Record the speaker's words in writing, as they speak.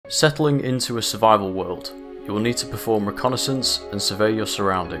Settling into a survival world, you will need to perform reconnaissance and survey your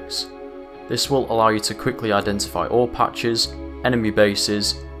surroundings. This will allow you to quickly identify ore patches, enemy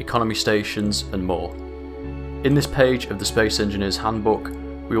bases, economy stations, and more. In this page of the Space Engineers Handbook,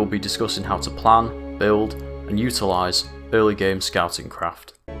 we will be discussing how to plan, build, and utilise early game scouting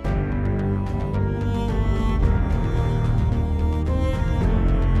craft.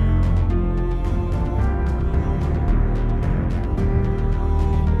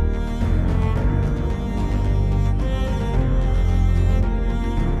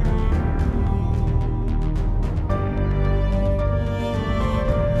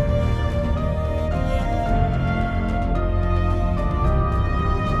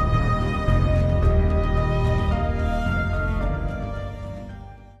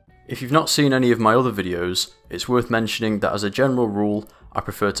 If you've not seen any of my other videos, it's worth mentioning that as a general rule, I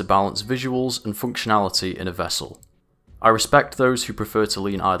prefer to balance visuals and functionality in a vessel. I respect those who prefer to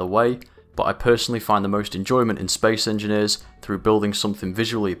lean either way, but I personally find the most enjoyment in Space Engineers through building something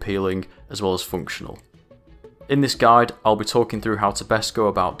visually appealing as well as functional. In this guide, I'll be talking through how to best go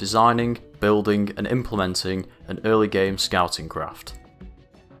about designing, building and implementing an early game scouting craft.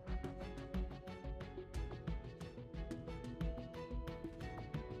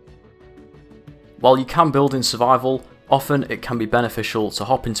 While you can build in survival, often it can be beneficial to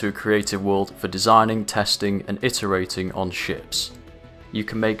hop into a creative world for designing, testing and iterating on ships. You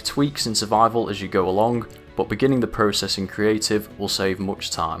can make tweaks in survival as you go along, but beginning the process in creative will save much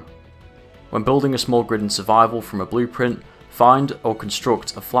time. When building a small grid in survival from a blueprint, find or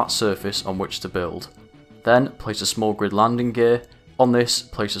construct a flat surface on which to build. Then place a small grid landing gear. On this,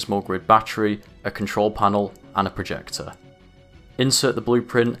 place a small grid battery, a control panel and a projector. Insert the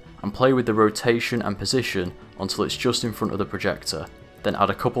blueprint and play with the rotation and position until it's just in front of the projector, then add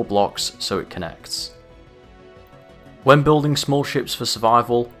a couple blocks so it connects. When building small ships for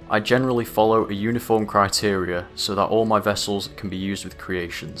survival, I generally follow a uniform criteria so that all my vessels can be used with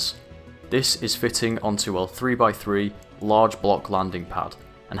creations. This is fitting onto a 3x3 large block landing pad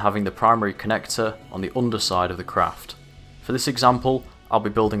and having the primary connector on the underside of the craft. For this example, I'll be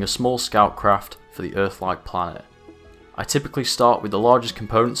building a small scout craft for the Earth-like planet. I typically start with the largest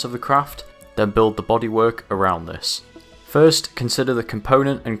components of the craft, then build the bodywork around this. First, consider the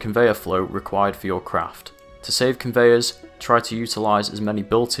component and conveyor flow required for your craft. To save conveyors, try to utilise as many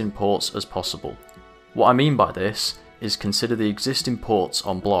built-in ports as possible. What I mean by this is consider the existing ports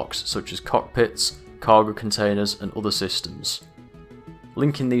on blocks such as cockpits, cargo containers and other systems.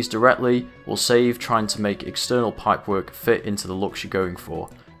 Linking these directly will save trying to make external pipework fit into the looks you're going for,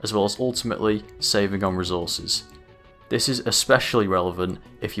 as well as ultimately saving on resources. This is especially relevant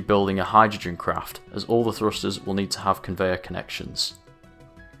if you're building a hydrogen craft, as all the thrusters will need to have conveyor connections.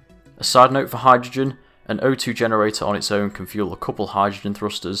 A side note for hydrogen, an O2 generator on its own can fuel a couple hydrogen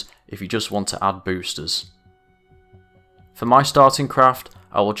thrusters if you just want to add boosters. For my starting craft,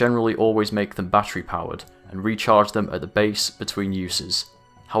 I will generally always make them battery powered and recharge them at the base between uses.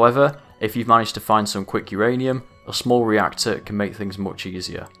 However, if you've managed to find some quick uranium, a small reactor can make things much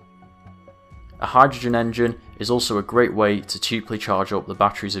easier. A hydrogen engine is also a great way to cheaply charge up the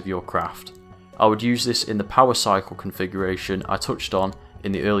batteries of your craft. I would use this in the power cycle configuration I touched on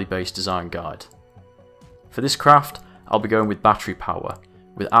in the early base design guide. For this craft, I'll be going with battery power,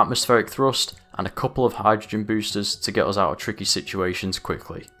 with atmospheric thrust and a couple of hydrogen boosters to get us out of tricky situations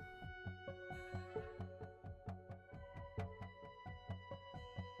quickly.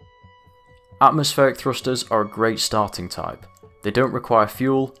 Atmospheric thrusters are a great starting type. They don't require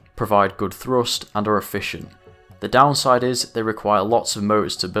fuel, provide good thrust and are efficient. The downside is they require lots of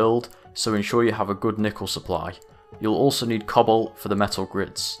motors to build, so ensure you have a good nickel supply. You'll also need cobalt for the metal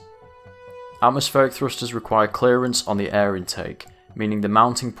grids. Atmospheric thrusters require clearance on the air intake, meaning the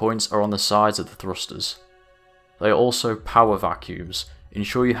mounting points are on the sides of the thrusters. They are also power vacuums.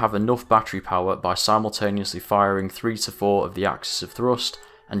 Ensure you have enough battery power by simultaneously firing 3 to 4 of the axis of thrust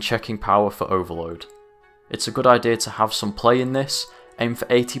and checking power for overload. It's a good idea to have some play in this. Aim for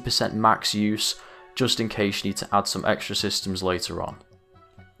 80% max use, just in case you need to add some extra systems later on.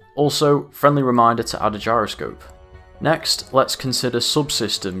 Also, friendly reminder to add a gyroscope. Next, let's consider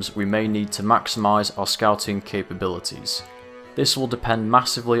subsystems we may need to maximise our scouting capabilities. This will depend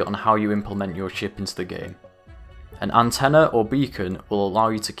massively on how you implement your ship into the game. An antenna or beacon will allow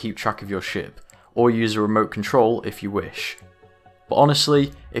you to keep track of your ship, or use a remote control if you wish. But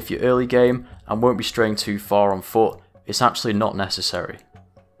honestly, if you're early game and won't be straying too far on foot, it's actually not necessary.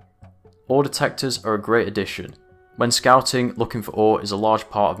 Ore detectors are a great addition. When scouting, looking for ore is a large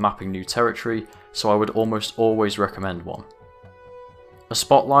part of mapping new territory, so I would almost always recommend one. A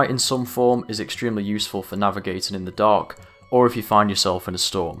spotlight in some form is extremely useful for navigating in the dark, or if you find yourself in a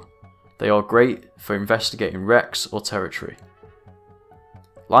storm. They are great for investigating wrecks or territory.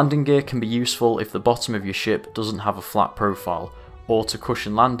 Landing gear can be useful if the bottom of your ship doesn't have a flat profile, or to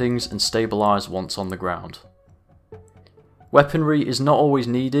cushion landings and stabilise once on the ground. Weaponry is not always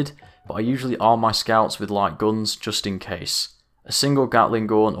needed, but I usually arm my scouts with light guns just in case. A single Gatling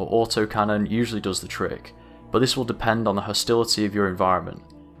gun or autocannon usually does the trick, but this will depend on the hostility of your environment.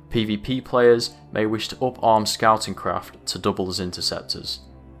 PvP players may wish to up-arm scouting craft to double as interceptors.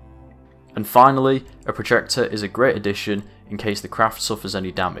 And finally, a projector is a great addition in case the craft suffers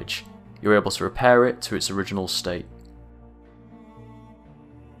any damage. You're able to repair it to its original state.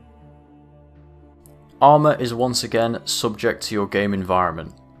 Armour is once again subject to your game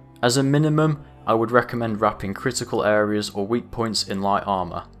environment. As a minimum, I would recommend wrapping critical areas or weak points in light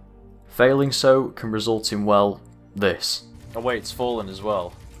armour. Failing so can result in, well, this. Oh wait, it's fallen as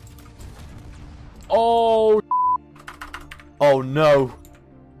well. Oh! Oh no!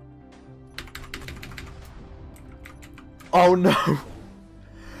 Oh no!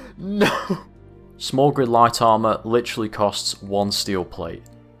 No! Small grid light armour literally costs 1 steel plate,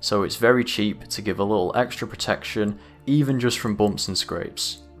 so it's very cheap to give a little extra protection even just from bumps and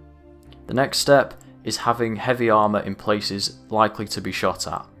scrapes. The next step is having heavy armour in places likely to be shot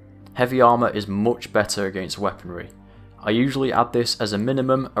at. Heavy armour is much better against weaponry. I usually add this as a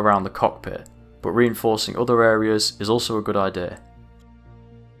minimum around the cockpit, but reinforcing other areas is also a good idea.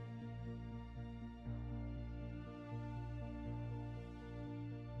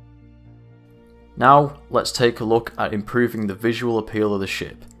 Now let's take a look at improving the visual appeal of the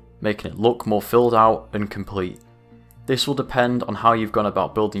ship, making it look more filled out and complete. This will depend on how you've gone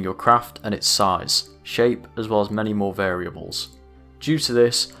about building your craft and its size, shape, as well as many more variables. Due to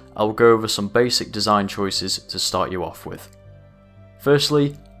this, I will go over some basic design choices to start you off with.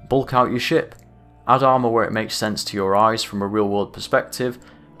 Firstly, bulk out your ship. Add armour where it makes sense to your eyes from a real world perspective,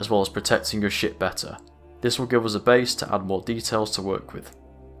 as well as protecting your ship better. This will give us a base to add more details to work with.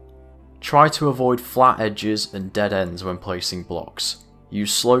 Try to avoid flat edges and dead ends when placing blocks.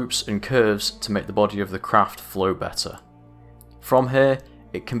 Use slopes and curves to make the body of the craft flow better. From here,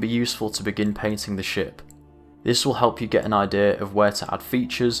 it can be useful to begin painting the ship. This will help you get an idea of where to add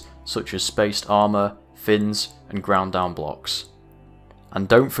features such as spaced armour, fins and ground down blocks. And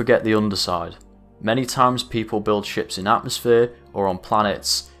don't forget the underside. Many times people build ships in atmosphere or on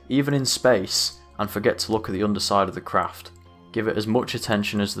planets, even in space, and forget to look at the underside of the craft. Give it as much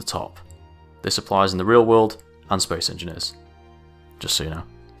attention as the top. This applies in the real world and Space Engineers. Just so you know.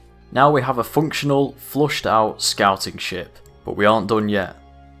 Now we have a functional, flushed out scouting ship, but we aren't done yet.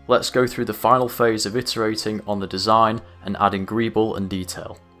 Let's go through the final phase of iterating on the design and adding greeble and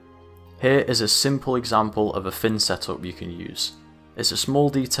detail. Here is a simple example of a fin setup you can use. It's a small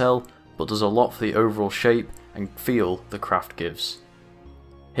detail, but does a lot for the overall shape and feel the craft gives.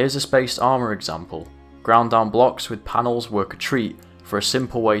 Here's a spaced armour example. Ground down blocks with panels work a treat for a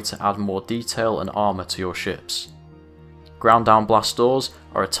simple way to add more detail and armour to your ships. Ground down blast doors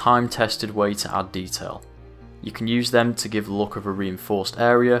are a time tested way to add detail. You can use them to give the look of a reinforced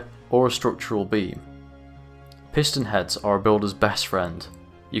area or a structural beam. Piston heads are a builder's best friend.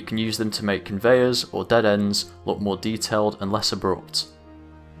 You can use them to make conveyors or dead ends look more detailed and less abrupt.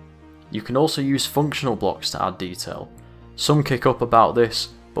 You can also use functional blocks to add detail. Some kick up about this,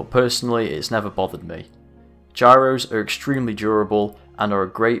 but personally it's never bothered me. Gyros are extremely durable and are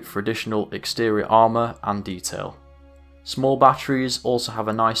great for additional exterior armour and detail. Small batteries also have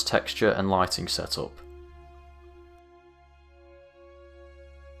a nice texture and lighting setup.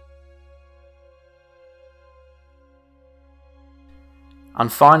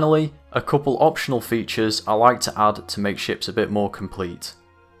 And finally, a couple optional features I like to add to make ships a bit more complete.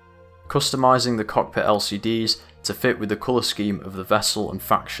 Customising the cockpit LCDs to fit with the colour scheme of the vessel and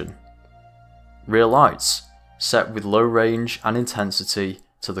faction. Rear lights, set with low range and intensity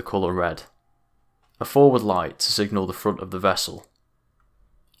to the colour red. A forward light to signal the front of the vessel.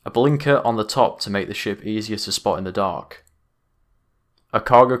 A blinker on the top to make the ship easier to spot in the dark. A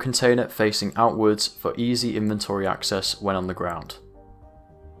cargo container facing outwards for easy inventory access when on the ground.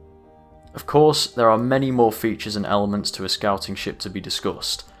 Of course, there are many more features and elements to a scouting ship to be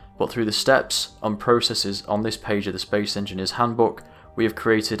discussed, but through the steps and processes on this page of the Space Engineers Handbook, we have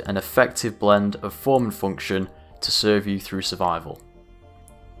created an effective blend of form and function to serve you through survival.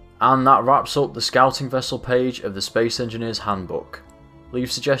 And that wraps up the scouting vessel page of the Space Engineers Handbook.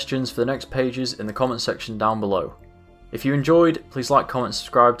 Leave suggestions for the next pages in the comment section down below. If you enjoyed, please like, comment,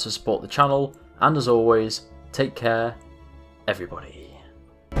 subscribe to support the channel, and as always, take care, everybody.